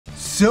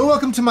So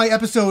welcome to my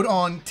episode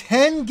on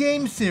 10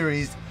 game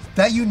series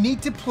that you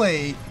need to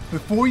play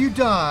before you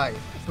die,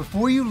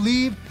 before you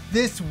leave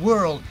this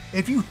world,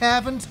 if you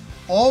haven't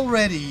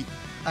already.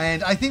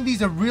 And I think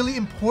these are really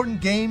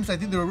important games. I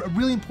think they're a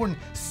really important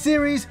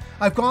series.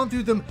 I've gone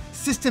through them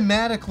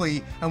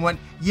systematically and went,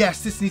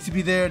 yes, this needs to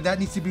be there, that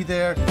needs to be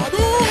there.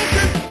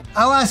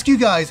 I'll ask you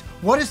guys,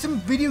 what are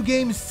some video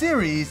game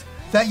series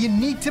that you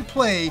need to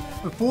play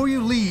before you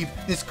leave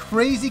this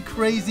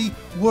crazy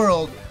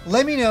world?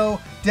 Let me know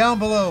down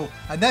below.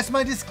 And that's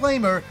my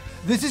disclaimer.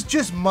 This is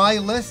just my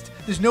list.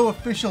 There's no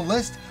official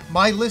list.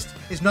 My list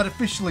is not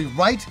officially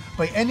right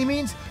by any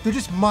means. They're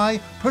just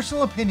my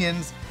personal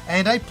opinions,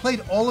 and I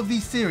played all of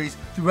these series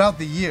throughout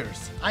the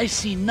years. I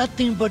see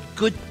nothing but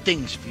good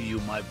things for you,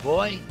 my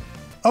boy.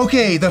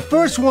 Okay, the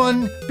first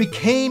one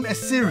became a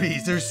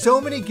series. There's so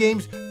many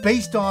games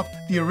based off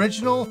the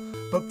original,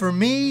 but for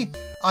me,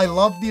 I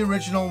love the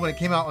original when it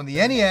came out on the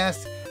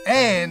NES,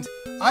 and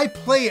I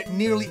play it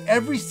nearly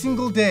every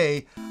single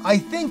day. I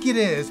think it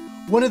is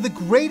one of the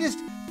greatest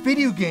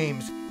video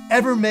games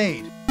ever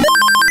made.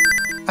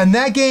 And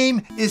that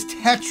game is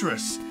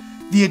Tetris.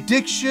 The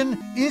addiction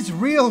is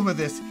real with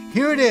this.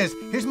 Here it is.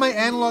 Here's my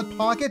analog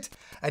pocket.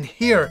 And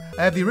here,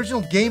 I have the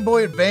original Game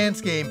Boy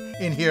Advance game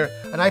in here.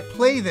 And I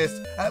play this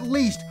at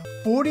least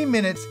 40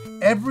 minutes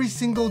every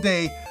single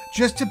day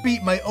just to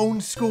beat my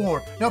own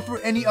score. Not for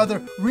any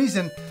other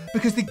reason,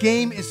 because the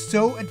game is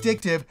so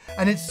addictive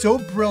and it's so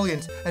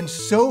brilliant and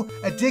so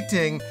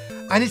addicting.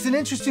 And it's an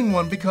interesting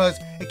one because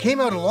it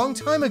came out a long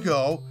time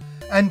ago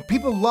and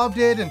people loved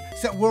it and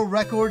set world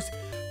records.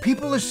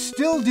 People are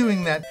still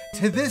doing that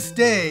to this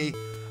day.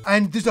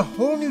 And there's a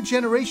whole new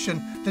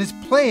generation that is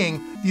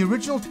playing the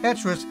original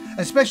Tetris,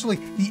 especially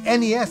the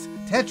NES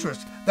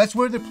Tetris. That's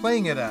where they're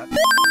playing it at.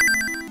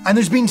 And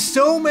there's been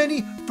so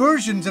many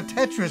versions of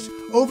Tetris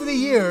over the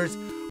years,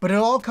 but it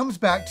all comes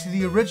back to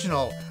the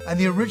original. And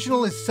the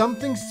original is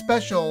something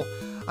special.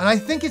 And I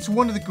think it's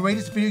one of the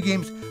greatest video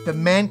games that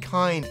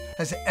mankind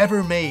has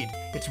ever made.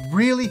 It's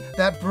really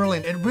that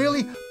brilliant. It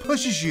really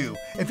pushes you,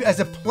 as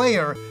a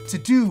player, to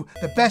do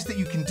the best that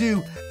you can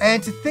do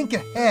and to think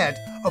ahead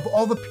of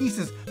all the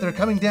pieces that are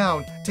coming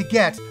down to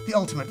get the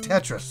ultimate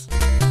Tetris.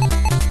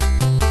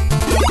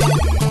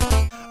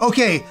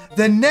 Okay,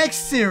 the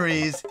next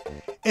series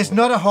is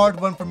not a hard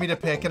one for me to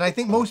pick, and I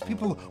think most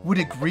people would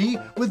agree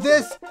with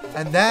this,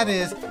 and that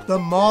is the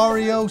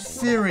Mario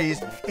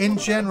series in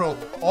general.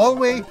 All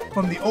the way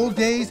from the old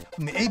days,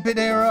 from the 8-bit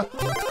era,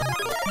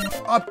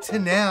 up to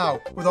now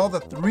with all the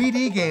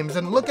 3D games.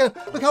 And look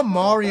how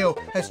Mario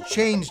has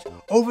changed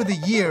over the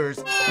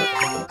years.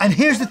 And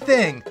here's the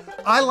thing,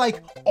 I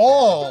like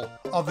all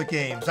of the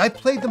games. I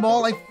played them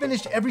all. I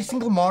finished every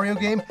single Mario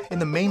game in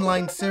the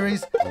mainline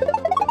series.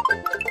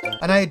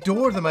 And I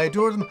adore them. I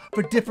adore them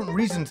for different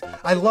reasons.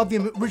 I love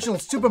the original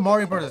Super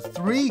Mario Bros.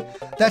 3.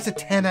 That's a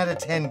 10 out of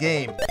 10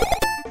 game.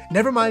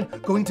 Never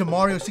mind going to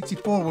Mario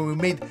 64 when we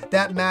made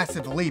that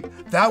massive leap.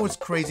 That was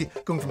crazy,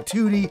 going from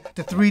 2D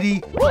to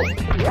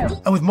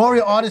 3D. And with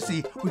Mario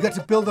Odyssey, we got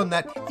to build on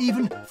that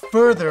even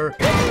further.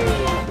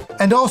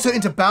 And also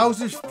into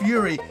Bowser's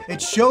Fury,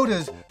 it showed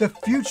us the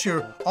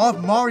future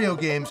of Mario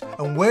games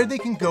and where they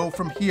can go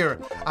from here.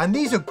 And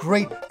these are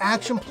great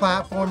action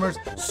platformers,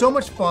 so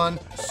much fun,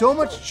 so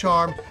much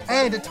charm,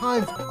 and at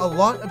times a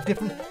lot of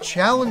different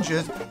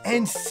challenges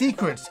and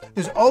secrets.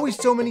 There's always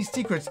so many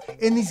secrets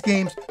in these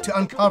games to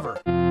uncover.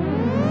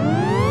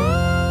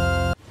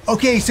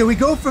 Okay, so we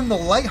go from the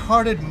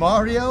lighthearted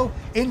Mario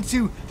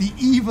into the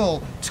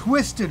evil,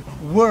 twisted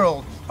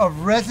world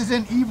of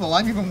Resident Evil.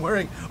 I'm even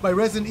wearing my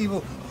Resident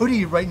Evil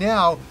hoodie right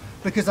now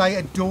because I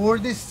adore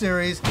this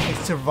series.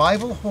 It's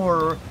survival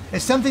horror.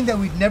 It's something that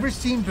we'd never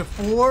seen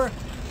before,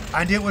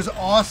 and it was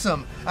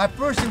awesome. At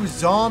first it was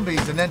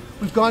zombies, and then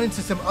we've gone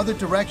into some other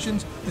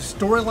directions. The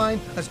storyline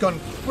has gone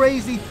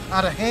crazy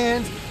out of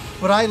hand,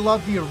 but I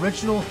love the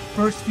original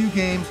first few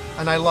games,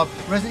 and I love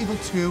Resident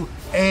Evil 2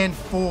 and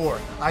 4.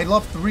 I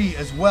love 3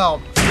 as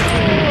well.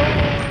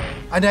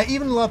 And I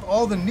even love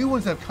all the new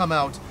ones that have come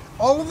out.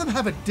 All of them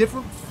have a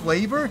different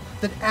flavor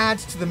that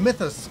adds to the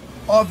mythos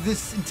of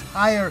this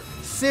entire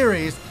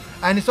series.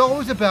 And it's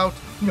always about,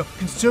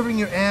 conserving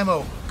your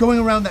ammo, going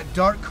around that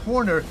dark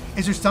corner.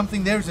 Is there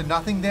something there? Is there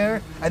nothing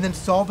there? And then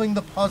solving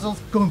the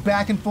puzzles, going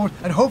back and forth,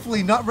 and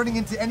hopefully not running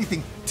into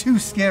anything too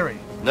scary.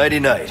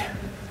 Nighty-night.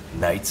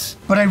 Nights.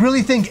 But I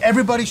really think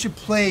everybody should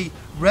play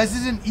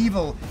Resident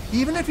Evil,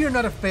 even if you're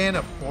not a fan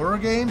of horror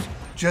games,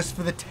 just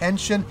for the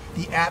tension,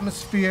 the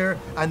atmosphere,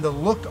 and the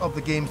look of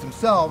the games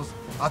themselves.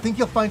 I think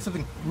you'll find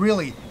something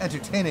really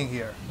entertaining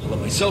here. Let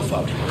myself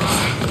out.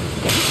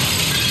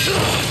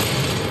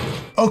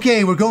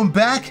 Okay, we're going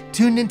back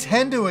to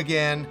Nintendo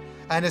again,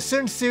 and a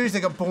certain series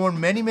that got born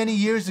many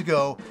years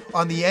ago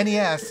on the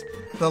NES,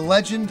 The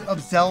Legend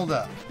of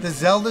Zelda, the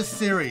Zelda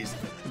series.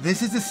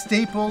 This is a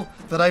staple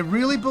that I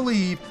really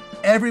believe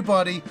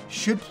everybody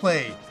should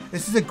play.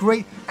 This is a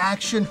great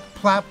action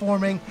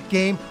platforming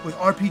game with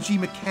RPG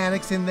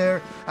mechanics in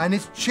there, and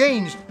it's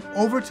changed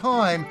over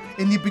time.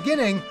 In the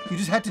beginning, you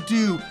just had to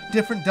do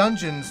different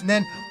dungeons, and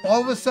then all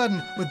of a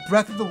sudden, with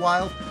Breath of the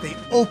Wild, they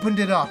opened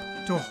it up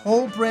to a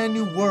whole brand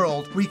new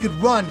world where you could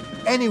run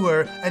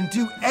anywhere and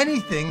do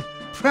anything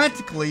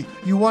practically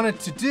you wanted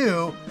to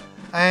do.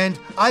 And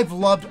I've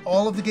loved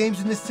all of the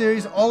games in this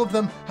series. All of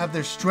them have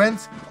their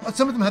strengths.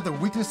 Some of them have their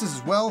weaknesses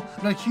as well.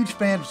 I'm not a huge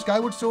fan of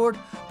Skyward Sword,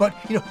 but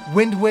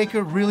Wind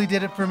Waker really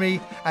did it for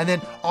me. And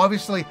then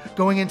obviously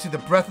going into the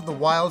Breath of the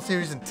Wild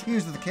series and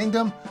Tears of the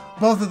Kingdom,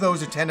 both of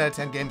those are 10 out of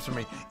 10 games for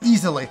me,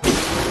 easily.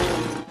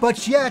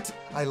 But yet,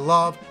 I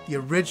love the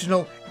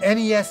original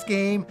NES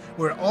game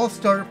where it all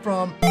started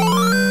from.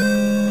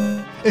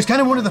 It's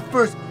kind of one of the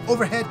first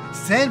overhead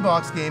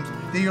sandbox games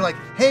that you're like,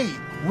 hey,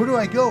 where do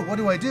I go? What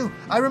do I do?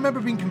 I remember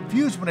being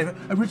confused when I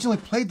originally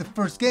played the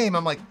first game.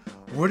 I'm like,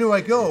 where do I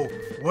go?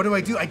 What do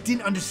I do? I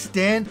didn't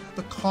understand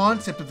the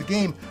concept of the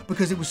game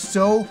because it was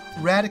so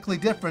radically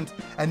different.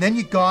 And then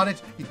you got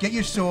it, you get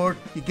your sword,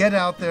 you get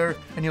out there,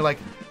 and you're like,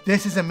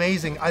 this is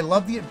amazing. I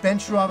love the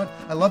adventure of it.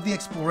 I love the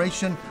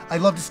exploration. I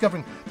love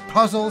discovering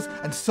puzzles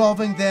and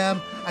solving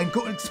them and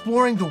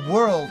exploring the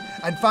world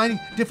and finding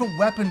different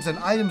weapons and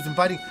items and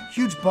fighting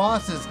huge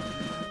bosses.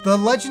 The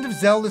Legend of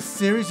Zelda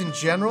series in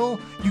general,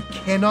 you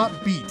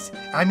cannot beat.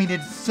 I mean,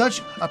 it's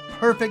such a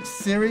perfect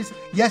series.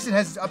 Yes, it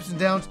has its ups and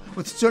downs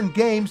with certain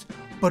games,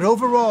 but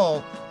overall,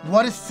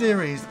 what a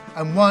series,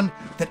 and one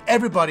that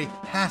everybody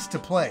has to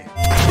play.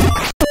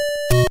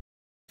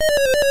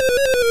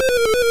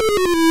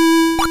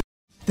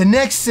 The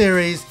next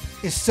series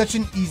is such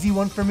an easy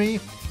one for me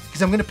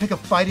because I'm going to pick a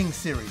fighting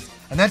series,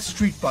 and that's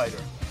Street Fighter.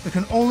 There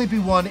can only be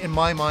one in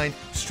my mind,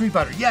 Street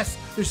Fighter. Yes,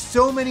 there's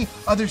so many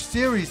other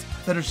series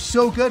that are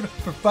so good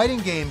for fighting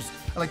games,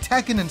 like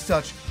Tekken and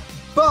such,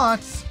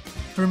 but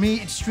for me,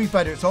 it's Street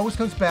Fighter. It always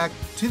comes back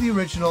to the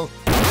original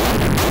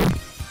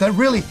that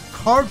really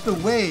carved the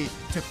way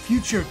to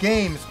future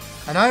games.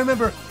 And I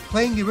remember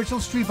playing the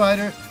original Street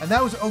Fighter, and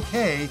that was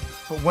okay,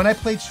 but when I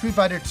played Street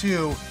Fighter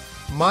 2,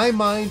 my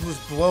mind was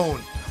blown.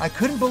 I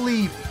couldn't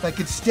believe that I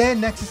could stand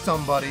next to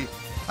somebody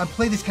and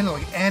play this kind of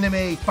like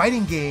anime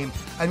fighting game,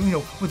 and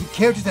with the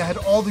characters that had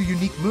all the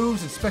unique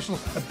moves and special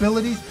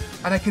abilities,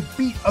 and I could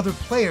beat other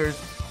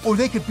players, or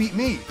they could beat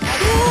me.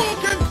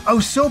 I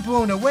was so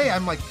blown away.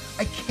 I'm like,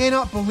 I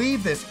cannot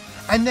believe this.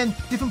 And then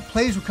different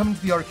players would come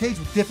into the arcades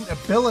with different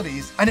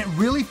abilities, and it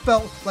really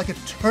felt like a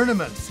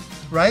tournament,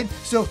 right?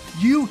 So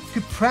you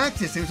could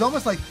practice. It was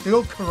almost like the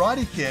old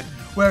Karate Kid,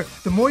 where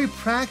the more you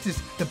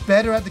practice, the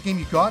better at the game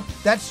you got.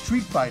 That's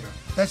Street Fighter.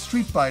 That's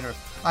Street Fighter.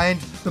 And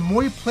the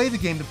more you play the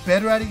game, the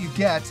better at it you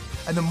get.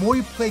 And the more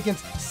you play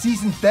against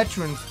seasoned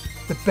veterans,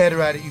 the better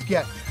at it you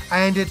get.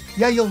 And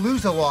yeah, you'll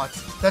lose a lot.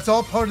 That's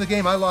all part of the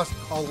game. I lost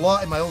a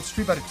lot in my old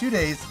Street Fighter 2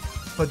 days.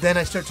 But then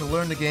I start to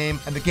learn the game,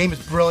 and the game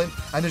is brilliant.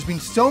 And there's been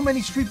so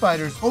many Street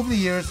Fighters over the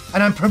years,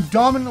 and I'm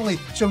predominantly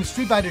showing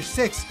Street Fighter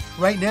 6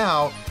 right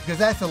now because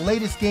that's the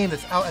latest game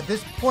that's out at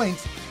this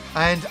point.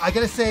 And I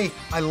gotta say,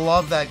 I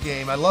love that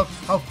game. I love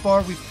how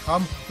far we've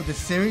come with the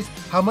series,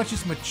 how much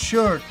it's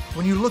matured.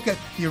 When you look at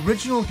the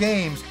original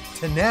games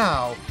to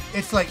now,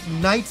 it's like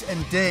night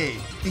and day.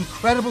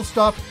 Incredible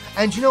stuff.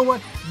 And you know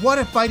what? What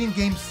a fighting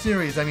game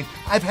series. I mean,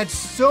 I've had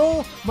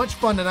so much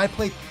fun, and I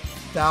played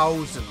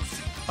thousands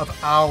of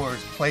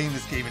hours playing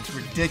this game. It's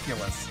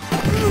ridiculous.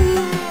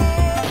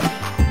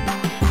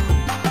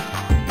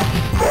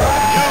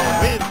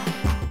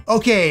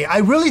 Okay, I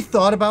really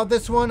thought about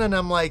this one, and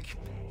I'm like,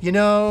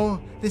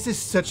 this is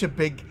such a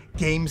big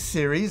game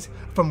series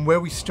from where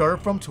we started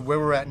from to where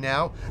we're at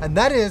now, and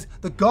that is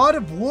the God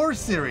of War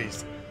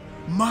series.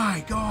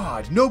 My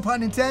God, no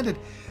pun intended.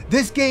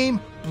 This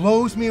game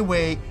blows me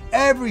away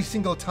every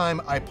single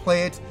time I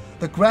play it.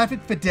 The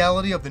graphic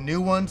fidelity of the new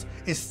ones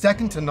is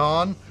second to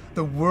none.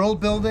 The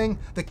world building,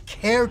 the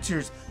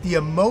characters, the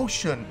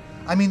emotion.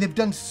 I mean, they've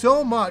done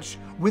so much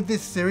with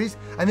this series,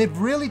 and they've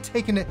really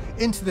taken it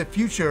into the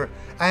future.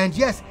 And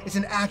yes, it's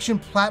an action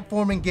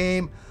platforming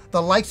game,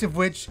 the likes of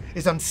which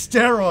is on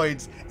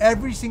steroids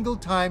every single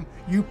time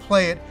you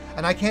play it.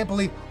 And I can't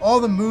believe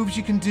all the moves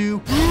you can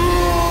do,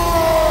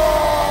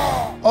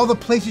 all the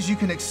places you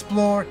can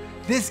explore.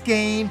 This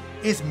game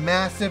is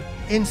massive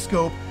in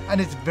scope,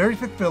 and it's very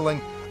fulfilling,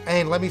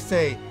 and let me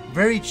say,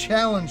 very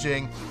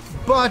challenging.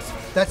 But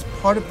that's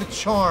part of the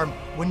charm.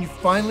 When you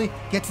finally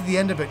get to the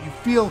end of it, you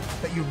feel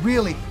that you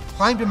really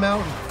climbed a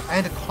mountain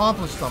and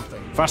accomplished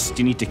something. First,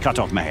 you need to cut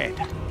off my head.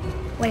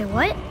 Wait,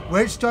 what?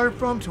 Where it started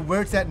from to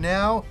where it's at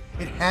now,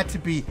 it had to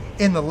be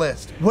in the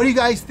list. What do you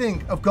guys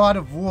think of God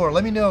of War?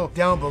 Let me know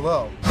down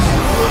below.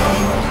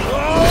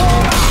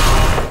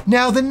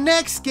 Now, the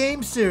next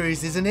game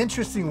series is an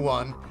interesting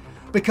one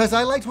because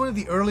I liked one of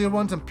the earlier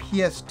ones on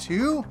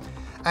PS2,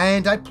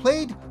 and I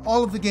played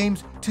all of the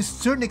games to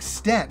certain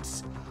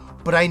extents.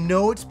 But I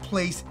know its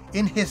place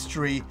in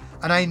history,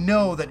 and I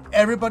know that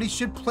everybody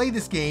should play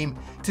this game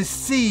to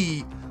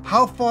see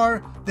how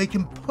far they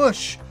can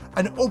push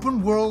an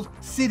open world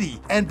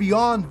city and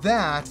beyond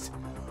that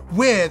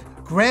with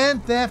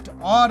Grand Theft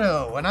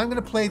Auto. And I'm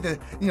gonna play the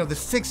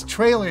 6th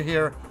trailer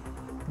here.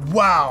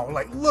 Wow,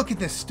 like look at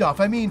this stuff.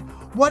 I mean,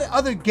 what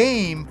other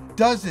game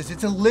does this?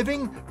 It's a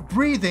living,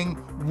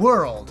 breathing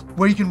world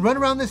where you can run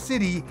around the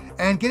city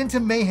and get into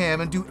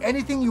mayhem and do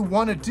anything you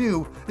want to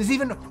do. There's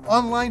even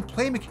online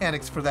play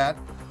mechanics for that.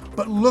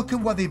 But look at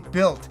what they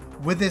built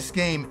with this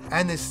game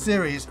and this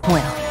series.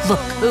 Well, look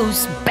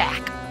who's back.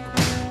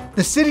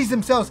 The cities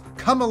themselves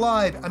come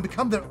alive and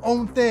become their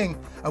own thing.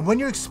 And when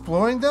you're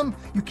exploring them,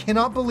 you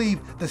cannot believe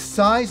the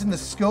size and the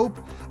scope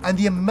and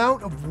the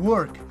amount of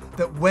work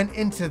that went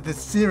into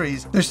this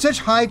series. They're such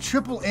high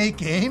AAA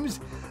games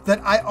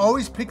that I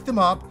always pick them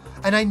up,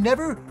 and I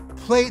never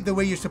play it the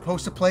way you're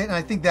supposed to play it, and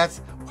I think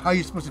that's how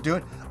you're supposed to do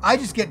it. I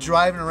just get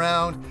driving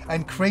around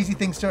and crazy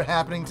things start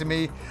happening to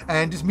me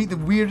and just meet the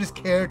weirdest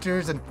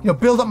characters and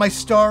build up my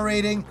star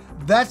rating.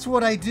 That's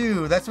what I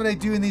do. That's what I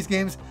do in these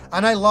games,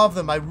 and I love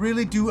them. I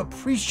really do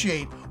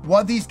appreciate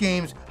what these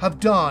games have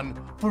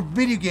done for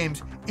video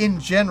games in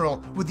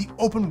general with the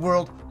open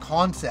world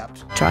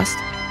concept. Trust?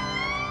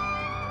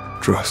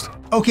 Trust.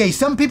 Okay,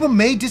 some people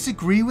may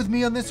disagree with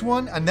me on this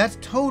one, and that's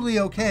totally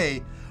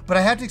okay, but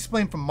I have to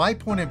explain from my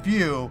point of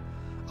view,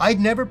 I'd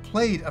never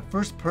played a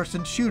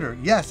first-person shooter.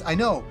 Yes, I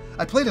know.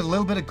 I played a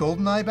little bit of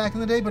GoldenEye back in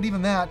the day, but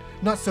even that,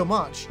 not so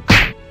much.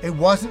 It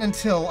wasn't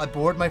until I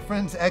borrowed my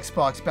friend's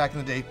Xbox back in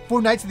the day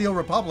for Knights of the Old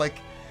Republic,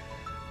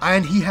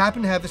 and he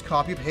happened to have this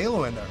copy of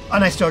Halo in there.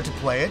 And I started to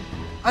play it,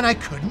 and I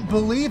couldn't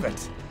believe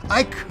it.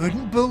 I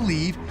couldn't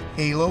believe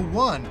Halo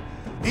 1.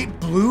 It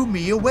blew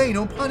me away,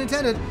 no pun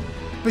intended,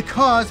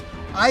 because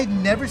I'd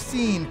never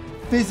seen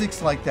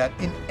physics like that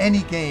in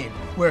any game,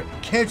 where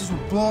characters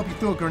would blow up, you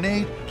throw a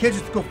grenade,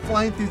 characters would go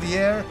flying through the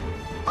air.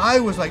 I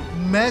was like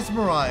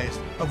mesmerized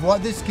of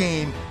what this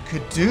game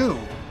could do.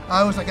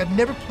 I was like, I've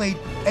never played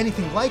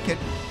anything like it,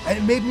 and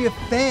it made me a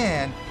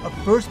fan of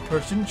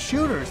first-person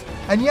shooters.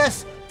 And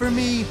yes, for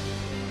me,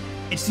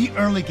 it's the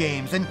early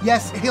games, and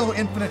yes, Halo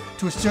Infinite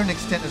to a certain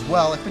extent as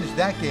well. I finished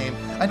that game,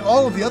 and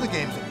all of the other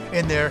games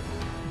in there,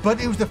 but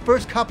it was the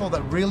first couple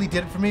that really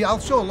did it for me. I'll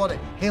show a lot of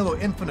Halo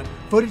Infinite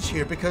footage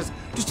here because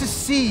just to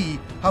see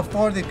how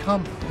far they've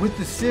come with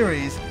the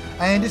series,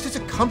 and it's just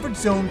a comfort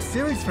zone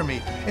series for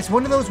me. It's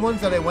one of those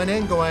ones that I went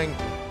in going,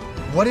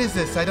 what is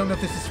this? I don't know if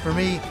this is for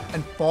me,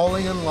 and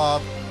falling in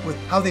love with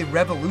how they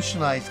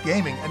revolutionized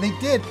gaming, and they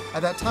did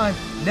at that time.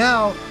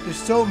 Now, there's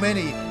so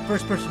many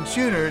first-person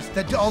shooters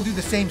that all do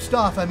the same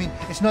stuff. I mean,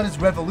 it's not as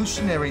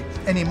revolutionary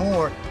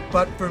anymore,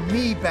 but for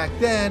me back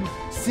then,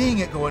 seeing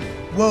it going,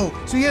 whoa.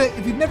 So yeah,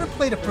 if you've never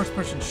played a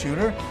first-person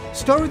shooter,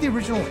 start with the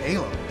original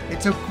Halo.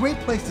 It's a great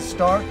place to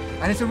start,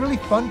 and it's a really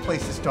fun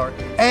place to start,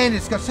 and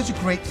it's got such a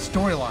great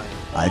storyline.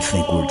 I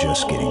think we're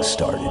just getting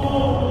started.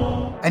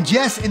 And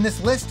yes, in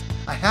this list,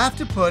 I have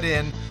to put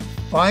in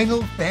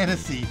Final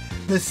Fantasy,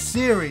 the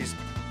series,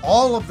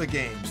 all of the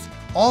games.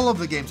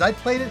 I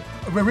played it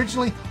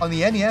originally on the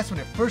NES when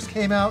it first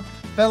came out,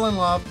 fell in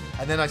love,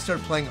 and then I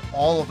started playing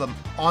all of them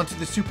onto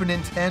the Super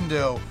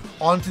Nintendo,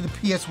 onto the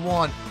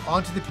PS1,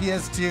 onto the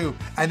PS2,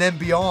 and then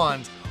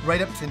beyond,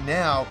 right up to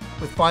now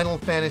with Final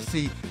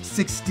Fantasy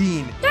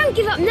 16. Don't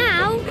give up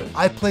now!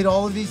 I played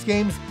all of these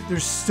games.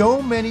 There's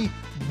so many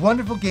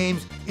wonderful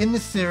games in the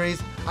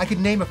series. I could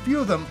name a few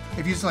of them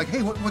if you're just like,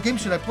 hey, what game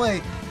should I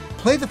play?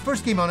 Play the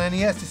first game on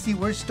NES to see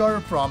where it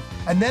started from,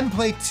 and then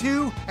play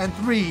 2 and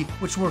 3,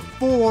 which were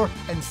 4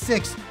 and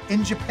 6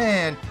 in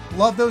Japan.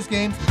 Love those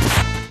games.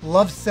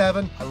 Love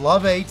 7, I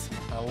love 8,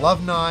 I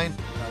love 9,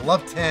 I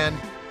love 10.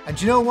 And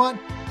you know what?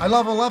 I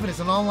love 11, it's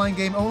an online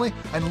game only,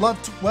 and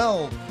love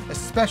 12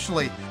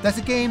 especially. That's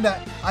a game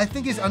that I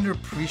think is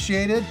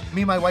underappreciated.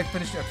 Me and my wife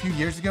finished it a few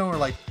years ago and we're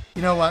like,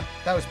 you know what?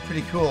 That was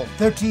pretty cool.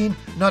 13,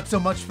 not so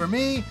much for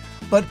me.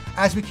 But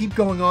as we keep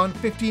going on,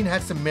 15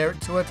 had some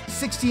merit to it.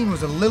 16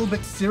 was a little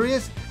bit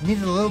serious,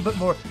 needed a little bit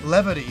more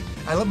levity,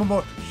 and a little bit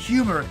more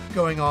humor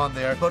going on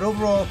there. But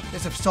overall,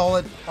 it's a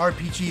solid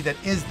RPG that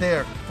is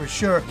there for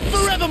sure.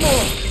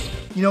 Forevermore!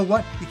 You know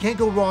what? You can't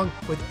go wrong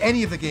with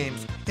any of the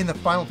games in the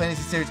Final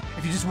Fantasy series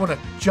if you just want to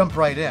jump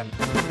right in.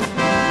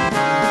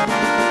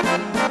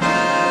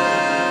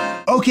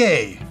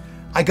 Okay,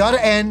 I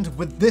gotta end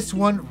with this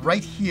one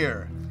right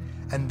here.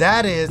 And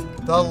that is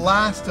The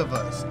Last of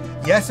Us.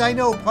 Yes, I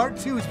know, part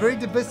 2 is very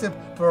divisive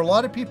for a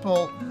lot of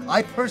people.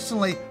 I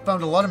personally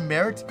found a lot of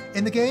merit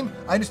in the game.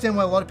 I understand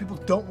why a lot of people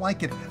don't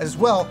like it as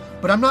well,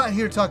 but I'm not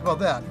here to talk about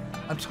that.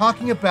 I'm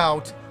talking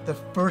about the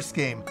first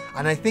game,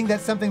 and I think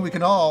that's something we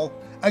can all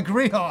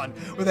agree on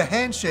with a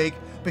handshake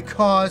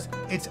because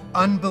it's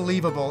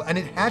unbelievable, and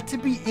it had to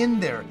be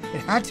in there. It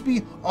had to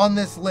be on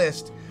this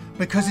list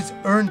because it's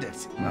earned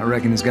it. I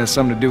reckon it's got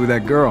something to do with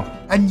that girl.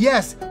 And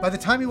yes, by the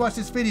time you watch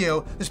this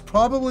video, there's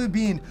probably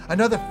been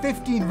another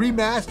 15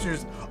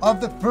 remasters of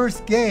the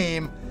first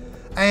game,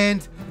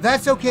 and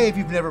that's okay if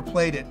you've never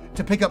played it,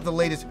 to pick up the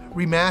latest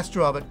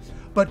remaster of it.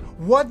 But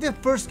what the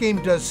first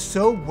game does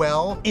so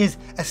well is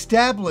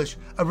establish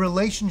a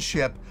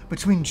relationship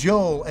between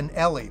Joel and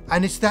Ellie.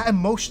 And it's that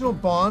emotional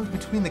bond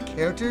between the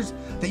characters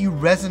that you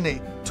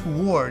resonate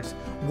towards.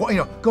 You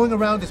know, going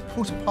around this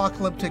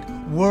post-apocalyptic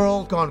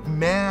world gone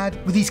mad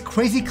with these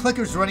crazy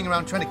clickers running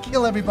around trying to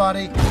kill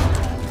everybody.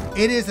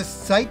 It is a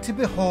sight to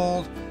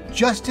behold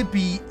just to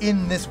be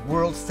in this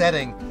world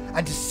setting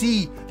and to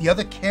see the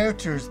other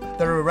characters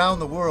that are around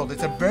the world.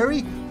 It's a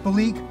very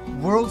bleak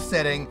world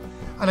setting,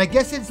 and I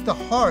guess it's the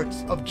heart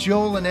of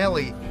Joel and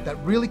Ellie that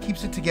really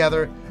keeps it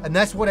together, and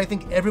that's what I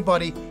think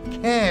everybody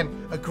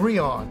can agree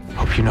on.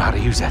 Hope you know how to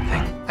use that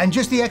thing. And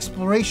just the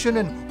exploration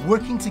and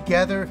working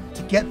together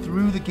to get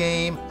through the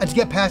game and to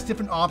get past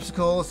different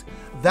obstacles,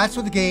 that's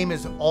what the game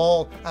is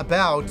all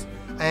about.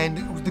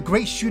 And the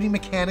great shooting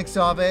mechanics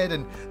of it,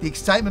 and the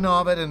excitement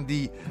of it, and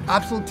the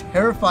absolute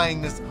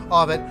terrifyingness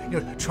of it,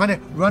 you know, trying to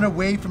run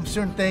away from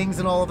certain things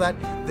and all of that.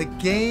 The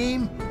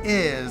game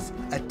is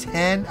a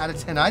 10 out of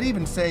 10. I'd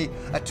even say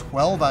a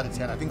 12 out of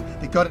 10. I think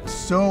they got it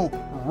so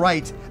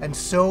right and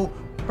so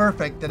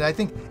perfect that I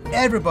think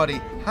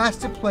everybody has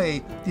to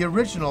play the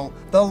original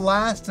The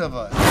Last of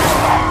Us.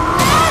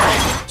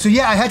 So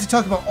yeah, I had to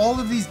talk about all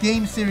of these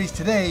game series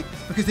today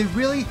because they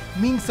really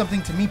mean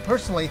something to me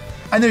personally,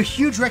 and they're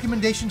huge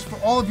recommendations for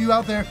all of you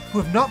out there who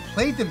have not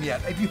played them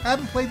yet. If you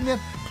haven't played them yet,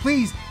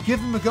 please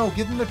give them a go,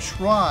 give them a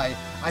try.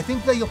 I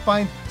think that you'll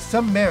find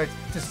some merit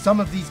to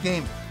some of these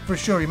games. For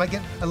sure, you might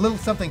get a little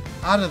something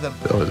out of them.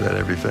 Oh, is that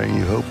everything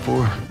you hope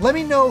for? Let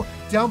me know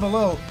down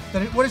below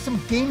what are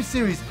some game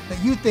series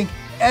that you think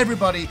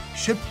everybody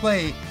should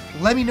play.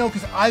 Let me know,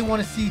 because I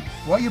want to see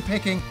what you're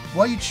picking,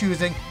 what you're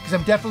choosing, because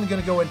I'm definitely going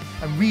to go in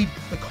and read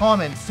the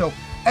comments. So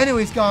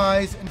anyways,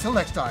 guys, until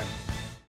next time.